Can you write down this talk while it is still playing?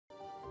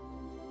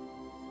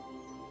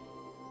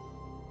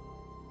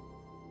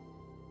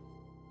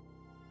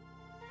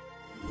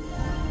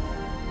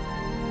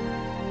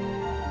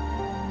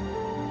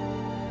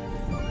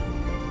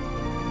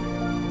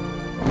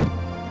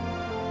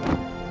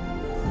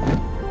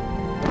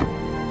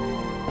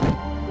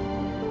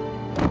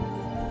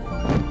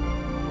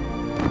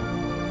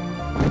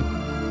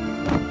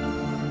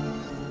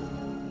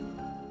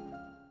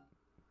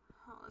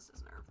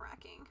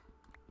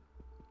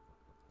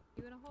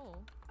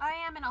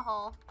a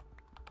hole.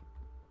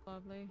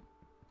 Lovely.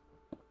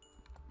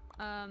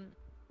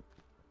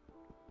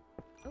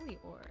 Holy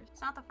ores.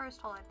 It's not the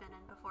first hole I've been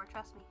in before,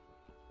 trust me.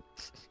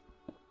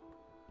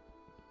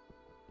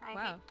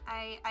 Wow.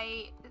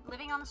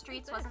 Living on the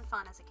streets wasn't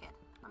fun as a kid,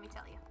 let me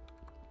tell you.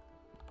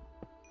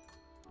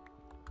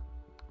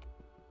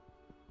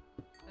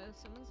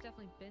 Someone's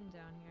definitely been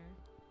down here.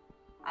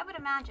 I would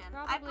imagine.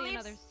 Probably I believe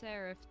another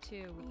seraph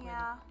too.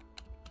 Yeah.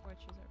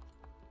 Torches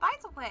are. By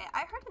the way, I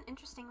heard an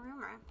interesting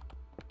rumor.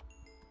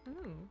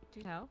 Ooh, do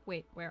you know?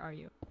 Wait, where are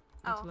you?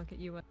 I Oh. have to look at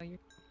you while you're.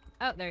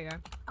 Oh, there you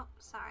are. Oh,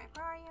 sorry.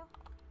 Where are you?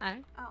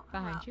 Hi. Oh,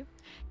 Behind hello. you.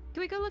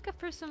 Can we go look up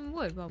for some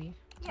wood while we?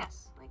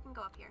 Yes, we can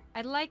go up here.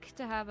 I'd like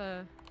to have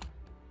a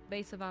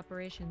base of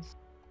operations.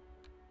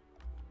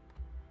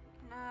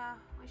 Nah,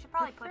 we should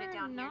probably put it Prefer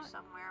down here not-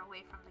 somewhere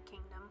away from the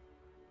kingdom.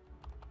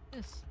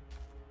 Yes.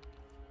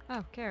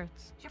 Oh,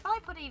 carrots. Should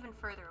probably put it even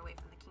further away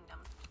from the kingdom.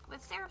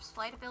 With Seraph's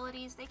flight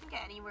abilities, they can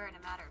get anywhere in a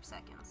matter of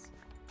seconds.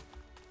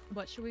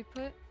 What should we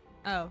put?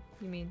 Oh,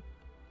 you mean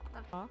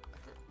The rock?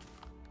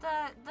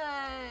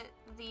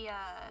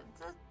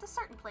 the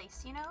certain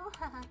place, you know?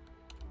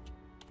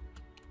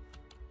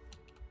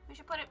 We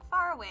should put it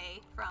far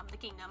away from the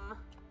kingdom.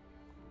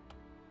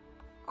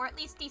 Or at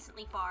least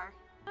decently far.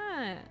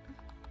 Ah.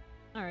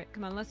 Alright,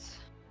 come on, let's...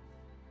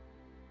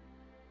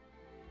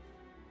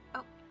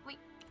 Oh, wait,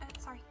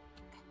 sorry.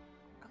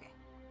 Okay.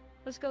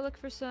 Let's go look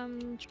for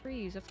some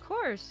trees, of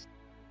course!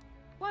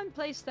 One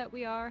place that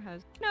we are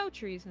has no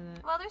trees in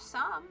it. Well, there's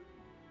some.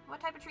 What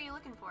type of tree are you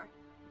looking for?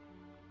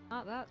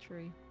 Not that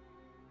tree.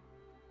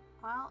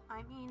 Well,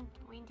 I mean,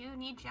 we do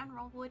need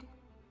general wood.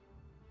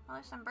 Well,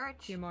 there's some birch.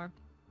 A few more. Do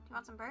you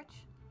want some birch?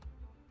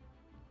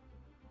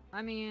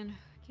 I mean,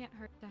 can't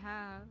hurt to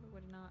have,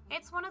 would it not?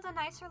 It's one of the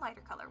nicer,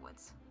 lighter color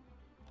woods.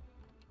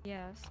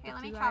 Yes, Here, but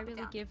let me do I chop it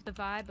really down. give the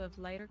vibe of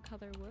lighter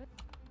color wood?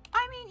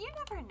 I mean, you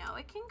never know.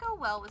 It can go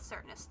well with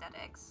certain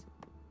aesthetics.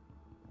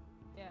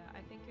 Yeah, I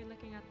think you're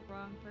looking at the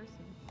wrong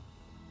person.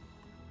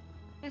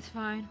 It's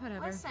fine,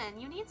 whatever. Listen,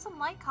 you need some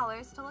light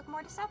colors to look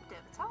more deceptive.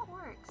 That's how it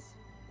works.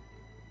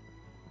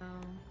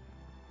 Oh.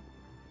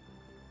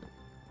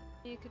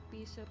 It could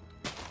be so...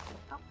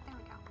 Oh, there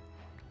we go.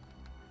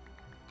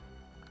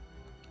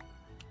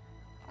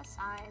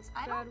 Besides,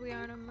 I Glad don't we think,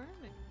 aren't a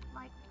mermaid.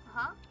 like,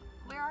 huh?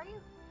 Where are you?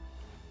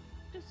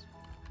 Just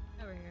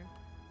over here.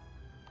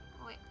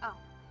 Wait, oh.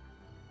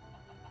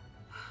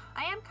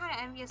 I am kind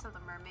of envious of the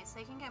mermaids.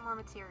 They can get more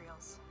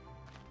materials.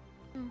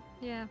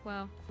 Yeah,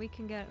 well, we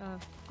can get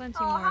plenty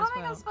Oh, more how as am I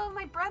well. gonna spill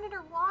my bread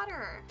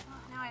underwater? Oh,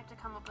 now I have to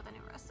come up with a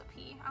new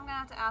recipe. I'm gonna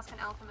have to ask an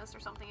alchemist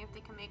or something if they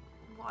can make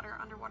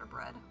underwater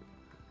bread.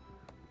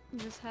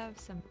 Just have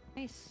some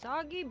nice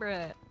soggy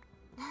bread.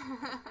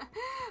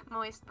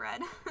 Moist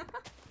bread.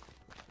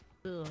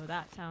 Ugh,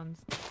 that sounds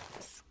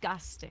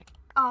disgusting.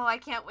 Oh, I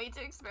can't wait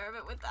to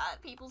experiment with that.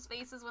 People's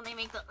faces when they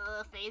make the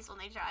face when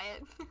they try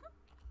it.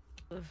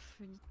 Ugh,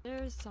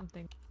 there's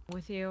something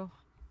with you.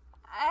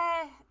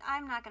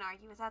 I'm not gonna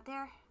argue with that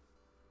there.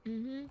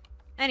 Mm-hmm.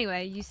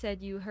 Anyway, you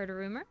said you heard a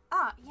rumor?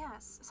 Ah,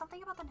 yes.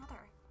 Something about the nether.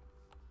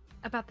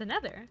 About the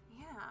nether?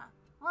 Yeah.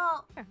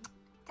 Well, Sure.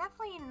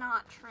 definitely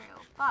not true,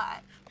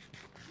 but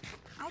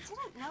I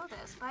didn't know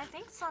this, but I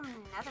think some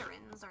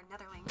netherins, or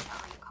netherlings,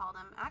 however you call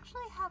them,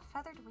 actually have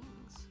feathered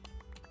wings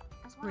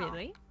as well.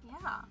 Really?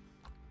 Yeah.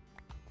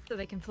 So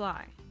they can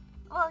fly.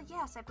 Well,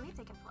 yes, I believe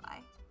they can fly,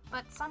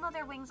 but some of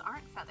their wings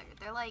aren't feathered.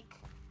 They're like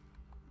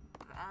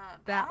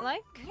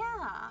Bat-like?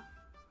 Yeah.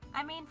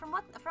 I mean, from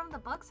the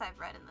books I've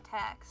read in the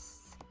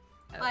texts.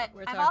 Oh, But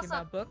we're I've talking also-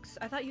 about books?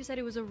 I thought you said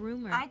it was a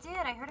rumor. I did.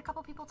 I heard a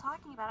couple people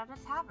talking about it at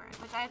a tavern,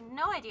 which I had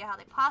no idea how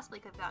they possibly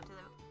could have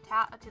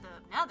gotten to the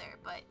nether.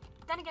 But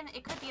then again,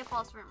 it could be a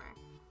false rumor.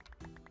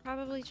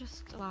 Probably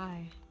just a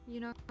lie. You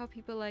know how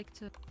people like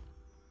to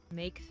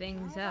make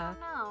things I up.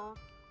 don't know.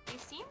 They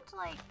seemed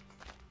like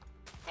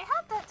they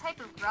had that type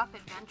of rough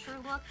adventure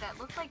look that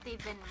looked like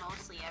they've been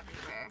mostly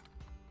everywhere.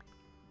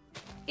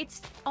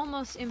 It's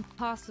almost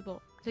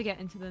impossible to get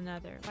into the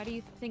nether. Why do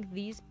you think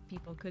these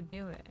people could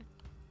do it?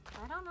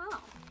 I don't know.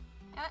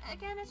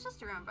 Again, it's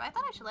just a rumor, but I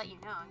thought I should let you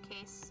know in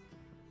case.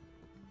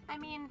 I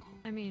mean,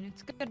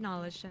 it's good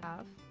knowledge to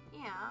have.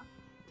 yeah.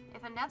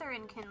 If a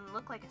netherin can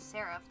look like a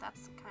seraph,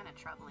 that's kind of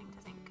troubling to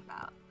think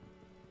about.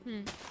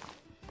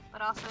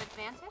 But also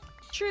advantage?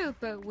 True,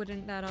 but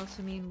wouldn't that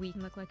also mean we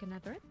can look like a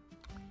netherin?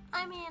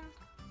 I mean,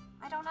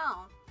 I don't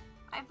know.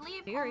 I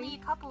believe Theory. only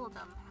a couple of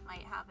them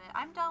might have it.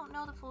 I don't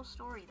know the full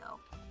story though.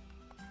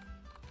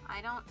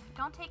 I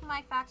don't take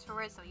my facts for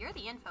words, so you're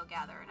the info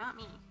gatherer, not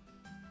me.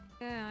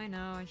 Yeah, I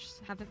know. I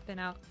just haven't been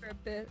out for a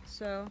bit,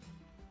 so...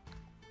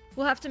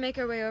 We'll have to make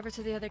our way over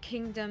to the other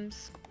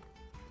kingdoms.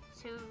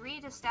 To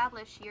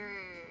re-establish your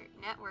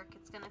network,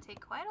 it's gonna take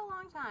quite a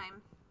long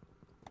time.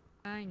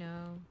 I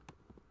know.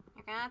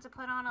 You're gonna have to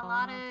put on a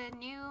lot of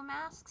new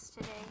masks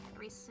today,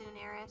 soon,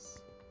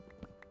 Eris.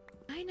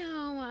 I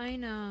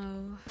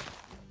know.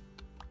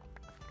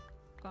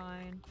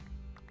 Fine.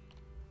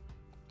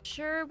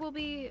 Sure,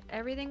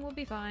 everything will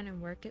be fine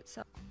and work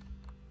itself.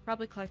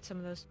 Probably collect some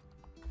of those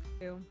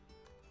too.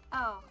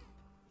 Oh.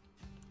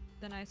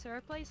 The nicer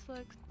our place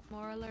looks, the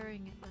more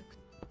alluring it looks.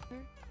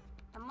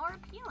 The more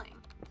appealing.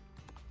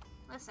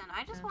 Listen,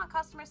 I just want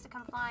customers to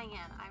come flying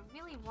in. I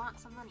really want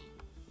some money.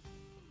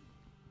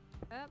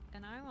 Yep,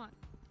 and I want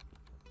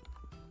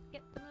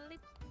get them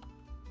lit.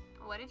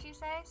 What did you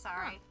say?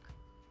 Sorry.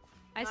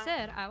 I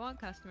said I want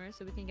customers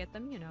so we can get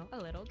them, you know, a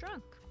little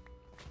drunk.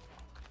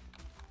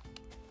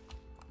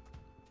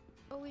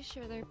 Always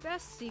share their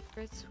best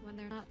secrets when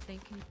they're not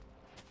thinking.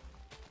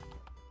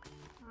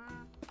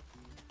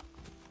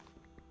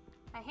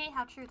 I hate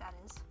how true that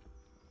is.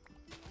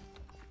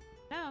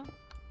 No.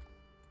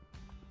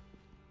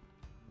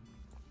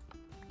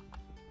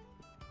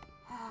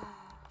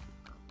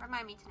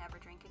 Remind me to never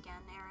drink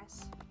again,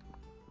 Eris.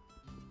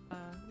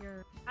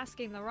 You're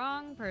asking the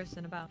wrong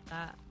person about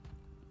that.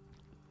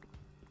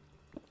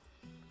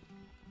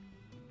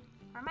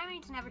 Remind me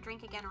to never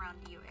drink again around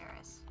you,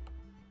 Eris.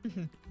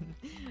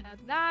 Now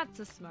that's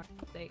a smart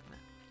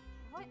statement.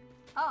 What?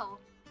 Oh.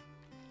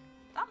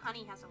 That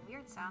honey has a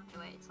weird sound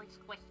to it. It's like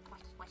squish,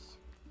 squish, squish.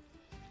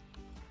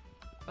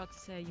 About to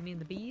say, you mean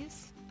the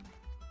bees?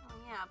 Oh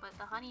yeah, but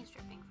the honey's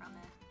dripping from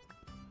it.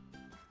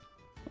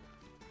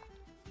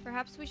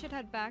 Perhaps we should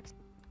head back,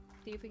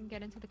 see if we can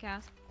get into the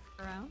cask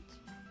around.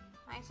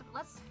 Nice.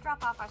 Let's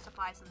drop off our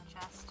supplies in the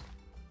chest.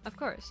 Of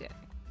course, yeah.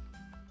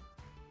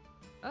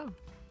 Oh.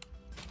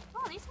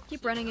 Oh, these are Keep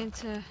cute. running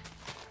into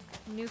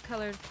new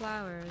colored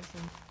flowers,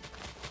 and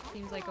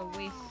seems like a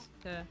waste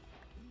to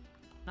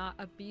not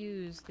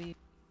abuse the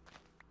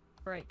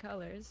bright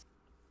colors.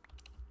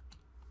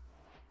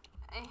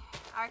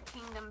 Our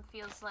kingdom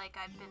feels like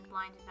I've been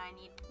blinded and I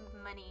need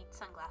many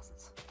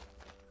sunglasses.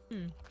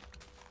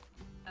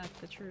 That's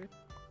the truth.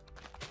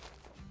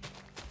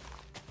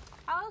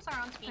 How has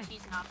our own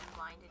species not been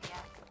blinded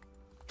yet?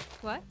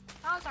 What?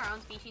 How has our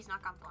own species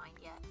not gone blind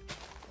yet?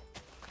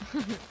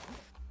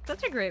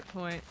 Such a great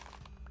point.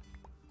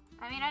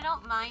 I mean, I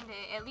don't mind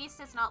it. At least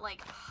it's not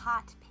like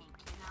hot pink,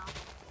 you know?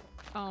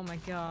 Oh my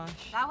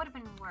gosh. That would have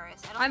been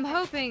worse. I'm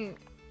hoping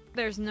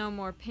there's no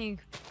more pink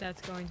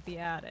that's going to be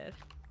added.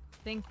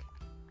 I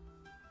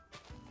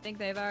think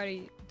they've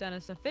already done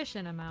a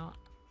sufficient amount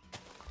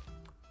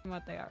from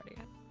what they already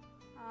had.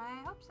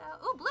 I hope so.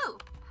 Ooh, blue!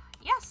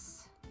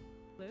 Yes!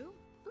 Blue?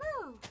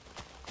 Blue!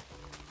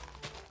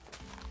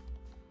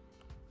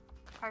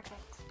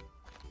 Perfect.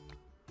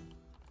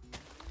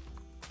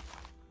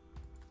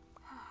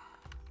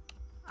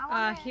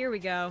 Here we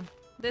go.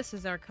 This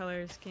is our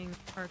colors,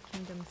 our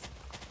kingdom's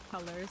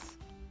colors.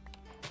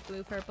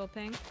 Blue, purple,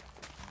 pink.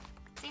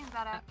 Seems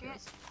about That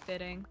accurate. feels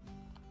fitting.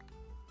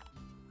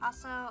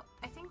 Also,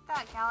 I think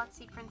that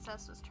Galaxy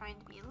Princess was trying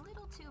to be a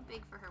little too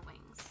big for her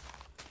wings.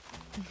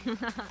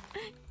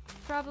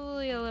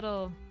 Probably a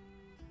little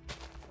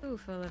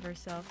full of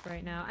herself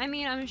right now. I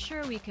mean, I'm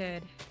sure we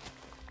could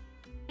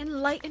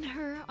enlighten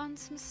her on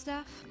some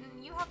stuff.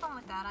 You have fun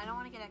with that. I don't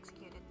want to get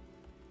executed.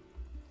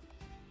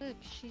 Look,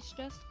 she's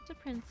just a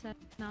princess,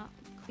 not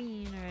the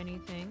queen or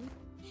anything.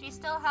 She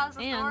still has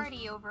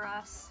authority over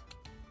us.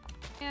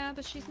 Yeah,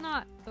 but she's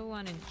not the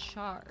one in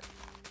charge.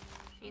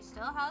 She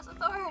still has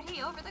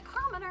authority over the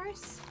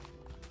commoners.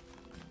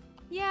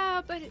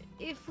 Yeah, but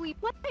if we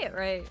play it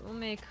right, we'll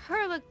make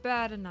her look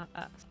bad and not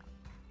us.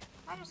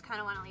 I just kind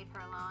of want to leave her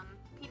alone.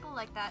 People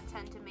like that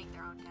tend to make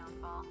their own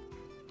downfall.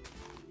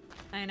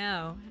 I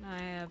know, and I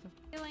have a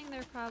feeling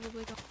they're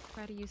probably going to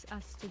try to use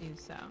us to do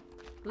so.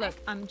 Look,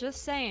 I'm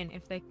just saying,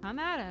 if they come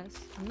at us,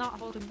 I'm not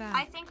holding back.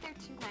 I think they're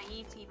too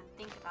naive to even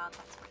think about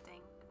that sort of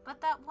thing.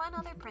 But that one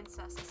other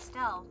princess,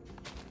 Estelle,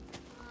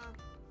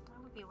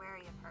 I would be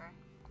wary of her.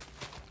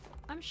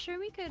 I'm sure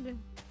we could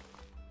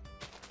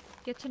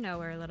get to know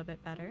her a little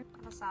bit better.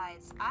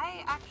 Besides,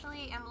 I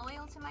actually am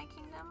loyal to my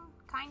kingdom,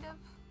 kind of.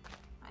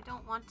 I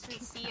don't want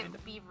to see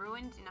it be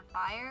ruined in a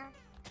fire.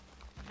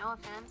 No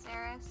offense,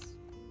 Eris.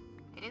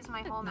 It is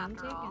my home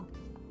after all.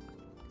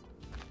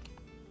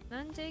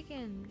 None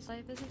taken. This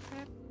life isn't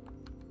fair.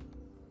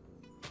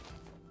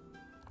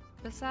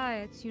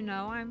 Besides, you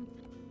know, I'm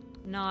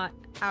not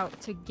out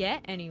to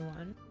get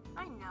anyone.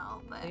 I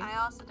know, but I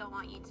also don't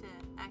want you to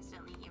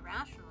accidentally,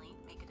 irrationally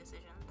make a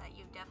decision that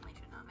you definitely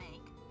should not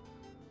make.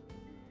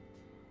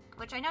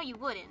 Which I know you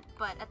wouldn't,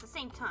 but at the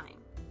same time.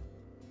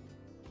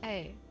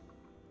 Hey,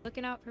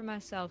 looking out for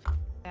myself,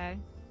 okay?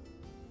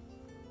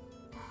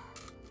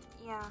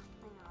 Yeah, I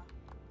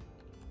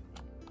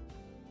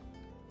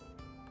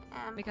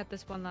know. We got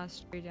this one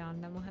last tree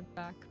down, then we'll head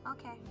back.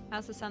 Okay.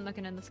 How's the sun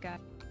looking in the sky?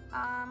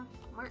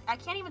 I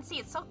can't even see.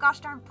 It's so gosh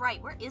darn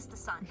bright. Where is the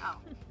sun? Oh.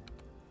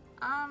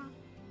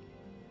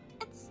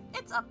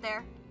 It's up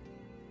there.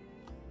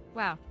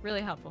 Wow,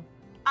 really helpful.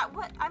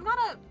 What? I'm not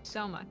a...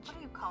 So much. What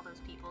do you call those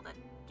people that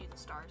do the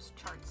stars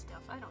chart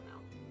stuff? I don't know.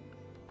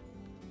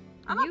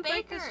 I'm a baker. You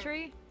break this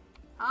tree?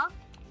 Huh?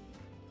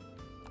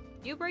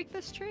 You break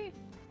this tree?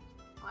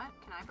 What?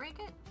 Can I break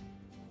it?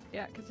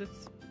 Yeah, because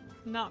it's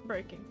not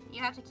breaking.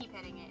 You have to keep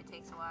hitting it. It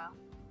takes a while.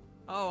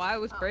 Oh, I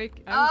was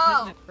hitting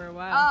it for a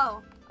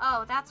while.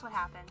 Oh, that's what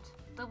happened.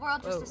 The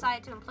world just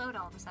decided to implode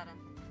all of a sudden.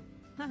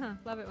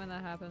 Love it when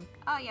that happens.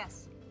 Oh,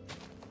 yes.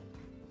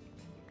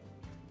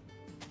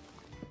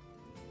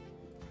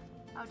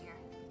 Oh dear.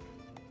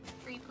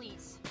 3,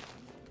 please.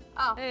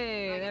 Oh.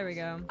 Hey, there we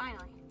go.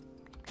 Finally.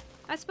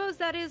 I suppose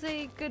that is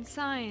a good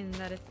sign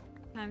that it's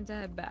time to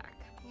head back.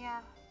 Yeah.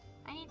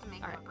 I need to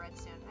make more bread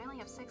soon. I only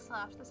have 6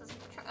 left. This is a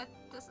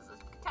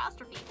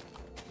catastrophe.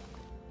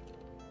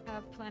 I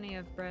have plenty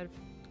of bread.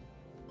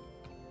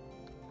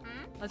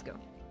 Hmm? Let's go.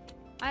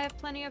 I have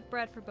plenty of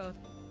bread for both.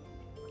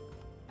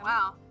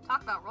 Wow.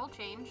 Talk about roll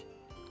change.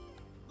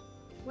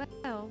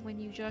 Well, when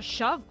you just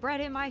shove bread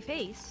in my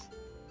face.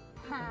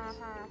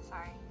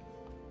 Sorry.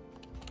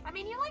 I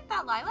mean, you like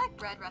that lilac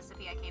bread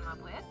recipe I came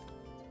up with.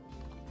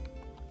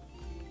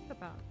 Think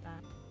about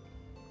that.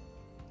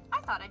 I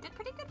thought I did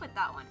pretty good with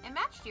that one. It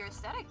matched your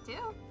aesthetic,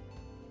 too.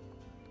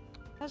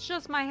 That's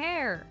just my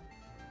hair.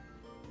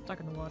 Stuck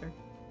in the water.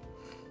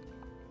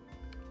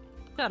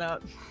 Shut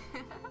up.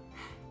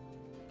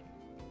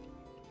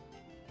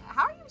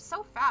 How are you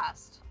so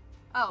fast?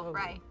 Oh, Whoa.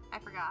 right. I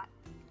forgot.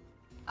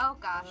 Oh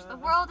gosh, the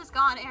world is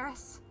gone,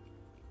 Eris.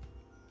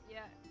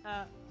 Yeah,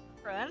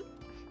 Bren?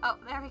 Oh,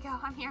 there we go.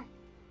 I'm here.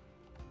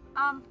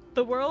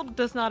 The world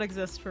does not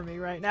exist for me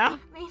right now.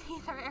 Me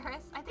neither,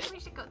 Eris. I think we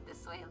should go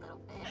this way a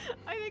little bit.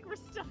 I think we're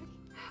stuck.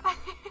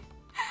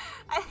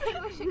 I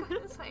think we should go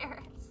this way,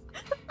 Eris.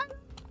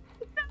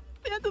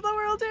 The end of the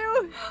world,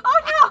 too!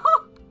 Oh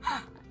no!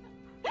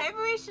 Maybe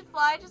we should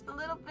fly just a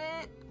little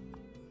bit.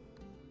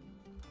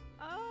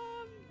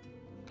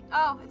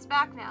 Oh, it's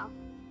back now.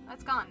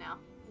 It's gone now.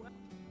 What?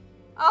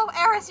 Oh,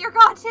 Eris, you're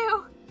gone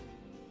too!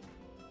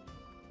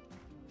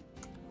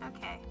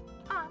 Okay.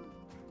 Oh,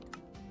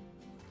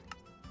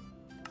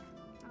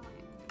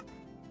 wait.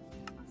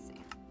 Let's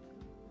see.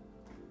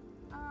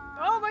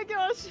 Oh my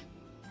gosh!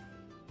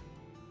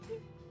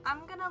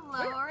 I'm gonna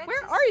lower it.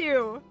 Where are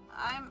you?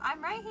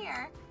 I'm right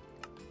here.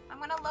 I'm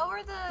gonna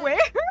lower the. Where?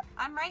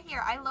 I'm right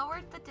here. I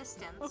lowered the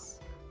distance.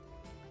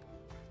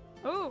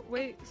 Oh,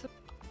 wait. So,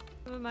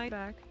 am I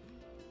back?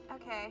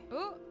 Okay.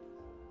 Oh,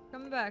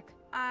 coming back.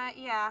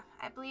 Yeah.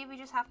 I believe we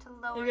just have to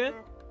lower You good?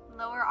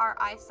 lower our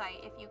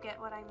eyesight, if you get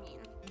what I mean.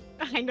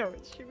 I know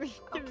what you mean.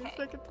 Give me Okay. a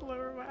second to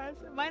lower my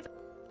eyes. Mine's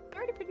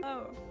already pretty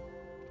low.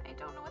 I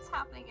don't know what's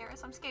happening,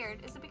 Eris. I'm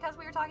scared. Is it because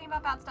we were talking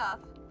about bad stuff?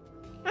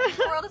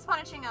 The world is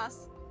punishing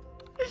us.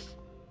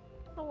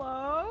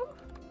 Hello?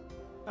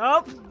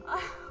 Oh!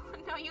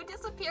 No, you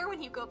disappear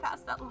when you go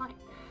past that line.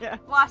 Yeah.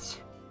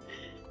 Watch.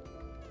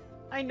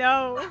 I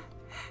know.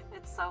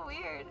 It's so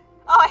weird.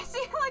 Oh, I see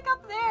it like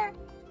up there.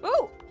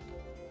 Oh!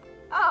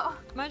 Oh.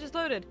 Mine just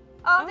loaded.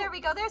 Oh, there we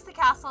go. There's the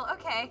castle.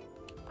 Okay.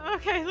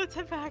 Okay, let's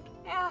head back.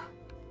 Yeah.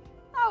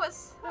 That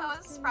was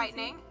crazy.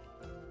 frightening.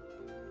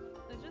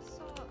 I just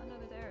saw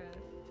another Dara.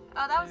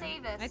 Oh, that was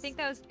Avis. I think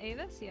that was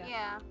Avis? Yeah.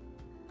 Yeah.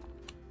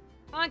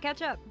 Come on,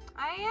 catch up.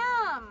 I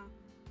am.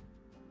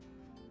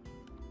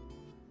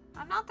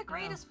 I'm not the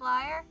greatest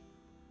flyer.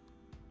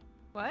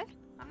 What?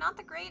 I'm not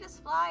the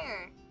greatest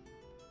flyer.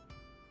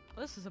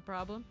 Well, this is a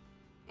problem.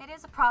 It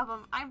is a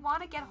problem. I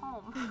want to get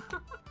home.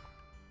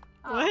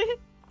 Oh, What?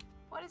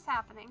 What is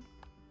happening?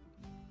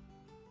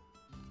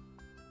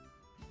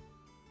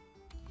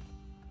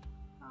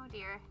 Oh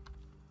dear.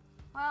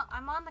 Well,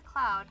 I'm on the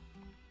cloud.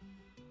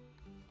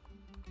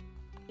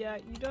 Yeah,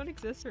 you don't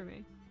exist for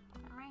me.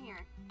 I'm right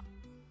here.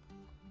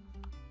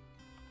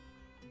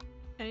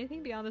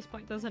 Anything beyond this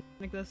point doesn't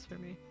exist for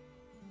me.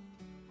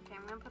 Okay,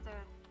 I'm gonna put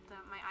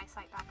my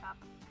eyesight back up.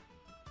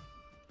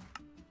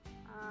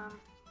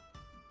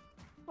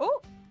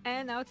 Oh!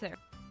 And now it's there.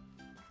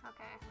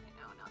 Okay.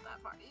 No, not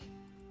that party.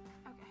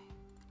 Okay.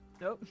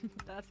 Nope.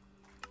 That's...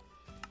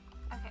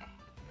 Okay.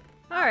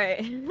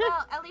 Alright.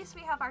 Well, at least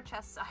we have our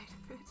chest side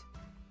of it.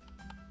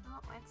 Oh,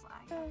 it's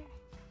lag. Okay.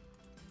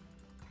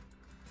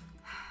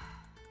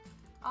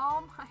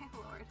 Oh my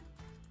lord.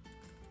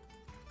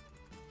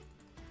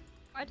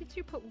 Why did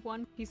you put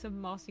one piece of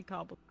mossy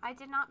cobble? I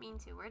did not mean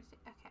to. Where did it?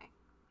 Okay.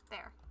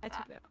 There. I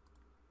took that.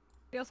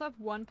 We also have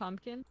one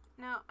pumpkin.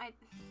 No,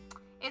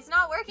 it's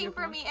not working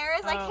for me,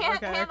 Eris. I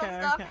can't handle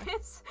stuff. Okay.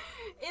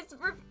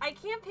 I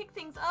can't pick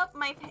things up.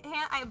 My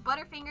hand, I have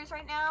butterfingers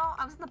right now.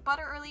 I was in the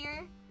butter earlier.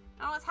 I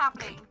don't know what's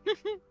happening.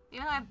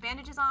 Even though I have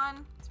bandages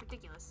on, it's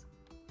ridiculous.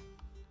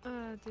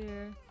 Oh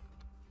dear.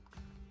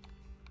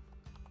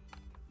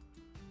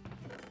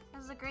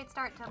 This is a great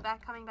start to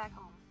coming back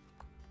home.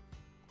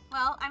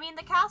 Well, I mean,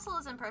 the castle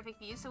is in perfect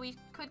view, so we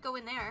could go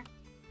in there.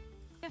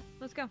 Yeah,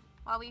 let's go.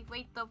 While we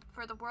wait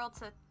for the world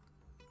to...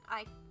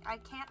 I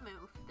can't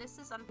move. This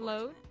is unfortunate.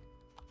 Load?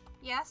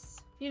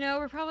 Yes? You know,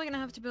 we're probably gonna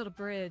have to build a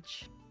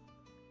bridge.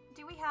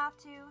 Do we have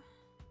to?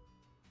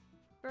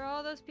 For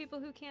all those people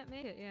who can't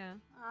make it, yeah.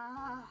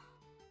 Why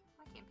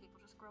can't people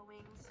just grow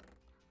wings?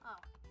 Oh.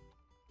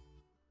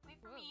 Wait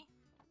for me.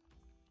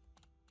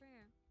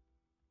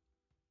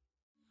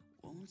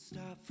 Won't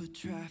stop for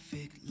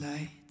traffic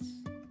lights.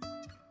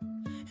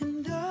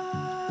 And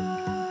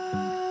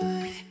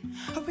I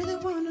really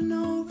wanna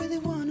know,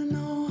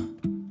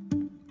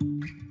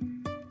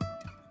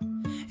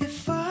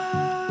 if I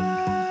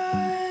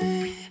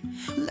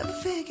will ever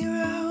figure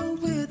out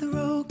where the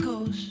road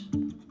goes.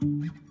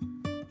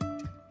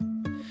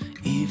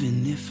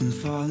 Even if if I'm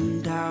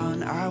falling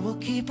down, I will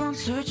keep on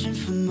searching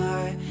for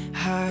my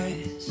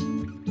highs.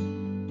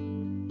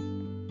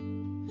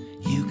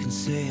 You can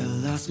say I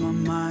lost my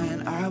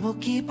mind, I will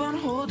keep on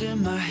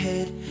holding my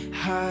head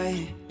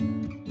high,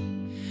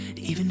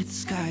 even if the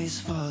sky is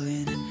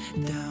falling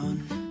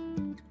down.